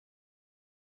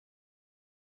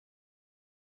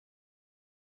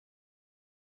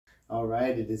All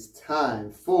right, it is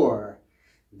time for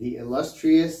the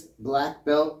illustrious black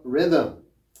belt rhythm.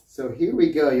 So here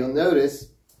we go. You'll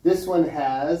notice this one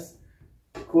has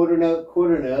quarter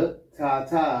note, ta,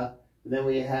 ta. Then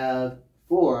we have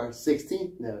 4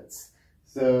 16th notes.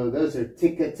 So those are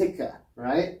ticka, ticka,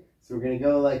 right? So we're going to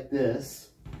go like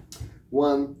this.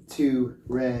 1, 2,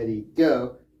 ready,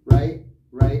 go. Right,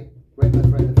 right, right, left,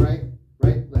 right, left, right.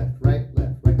 Right, left, right,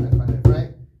 left, right, left, right, left,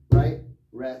 right. Right,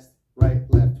 rest, right,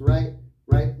 left, right.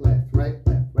 Right, left, right,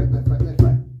 left, right, left, right, left,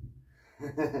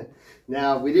 right.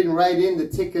 Now, we didn't write in the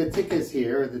ticka, tickas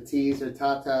here, or the T's or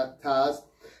ta, ta, tas.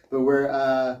 But we're,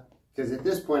 because at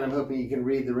this point I'm hoping you can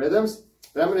read the rhythms.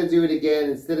 But I'm going to do it again.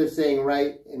 Instead of saying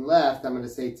right and left, I'm going to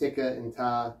say ticka and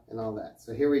ta and all that.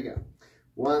 So here we go.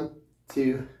 1,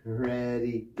 2,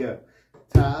 ready, go.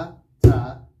 Ta,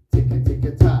 ta, ticka,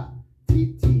 ticka, ta.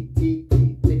 Ti, ti, ti,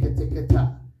 ti, ticka, ticka,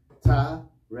 ta. Ta,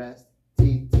 rest,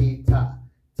 ti, ti, ta.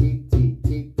 Ti, ti,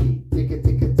 ti, ti, ticka,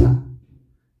 ticka, ta.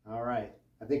 All right.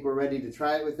 I think we're ready to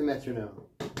try it with the metronome.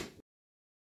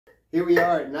 Here we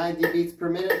are at 90 beats per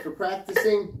minute for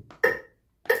practicing.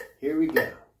 Here we go.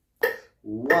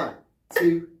 1,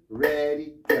 2,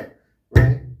 ready, go.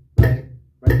 Right, right,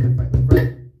 right, left, right, left,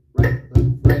 right. Right,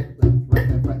 left, right, left, right,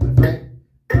 left, right, left, right.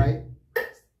 Right,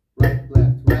 right,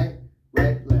 left, right.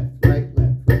 Right, left, right,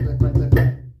 left, right, left, right, left,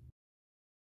 right.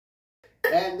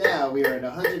 And now we are at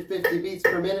 150 beats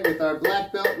per minute with our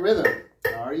black belt rhythm.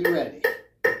 Are you ready?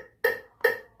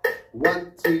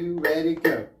 1, 2, ready,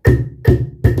 go.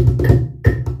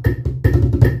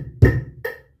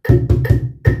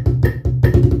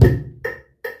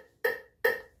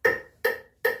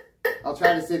 I'll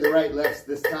try to say the right lefts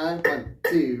this time. 1,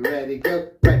 2, ready, go.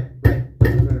 Right, right,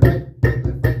 right, right, right, left,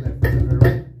 right, left, right,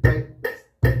 right, right,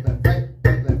 left, right,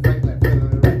 right, left, right,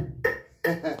 left, right.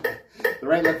 The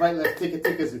right, left, right, left, ticka,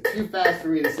 tickas are too fast for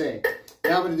me to say.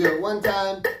 Now I'm going to do it one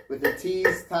time with the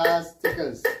T's, tas,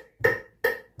 tickas.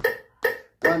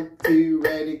 1, 2,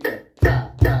 ready, go.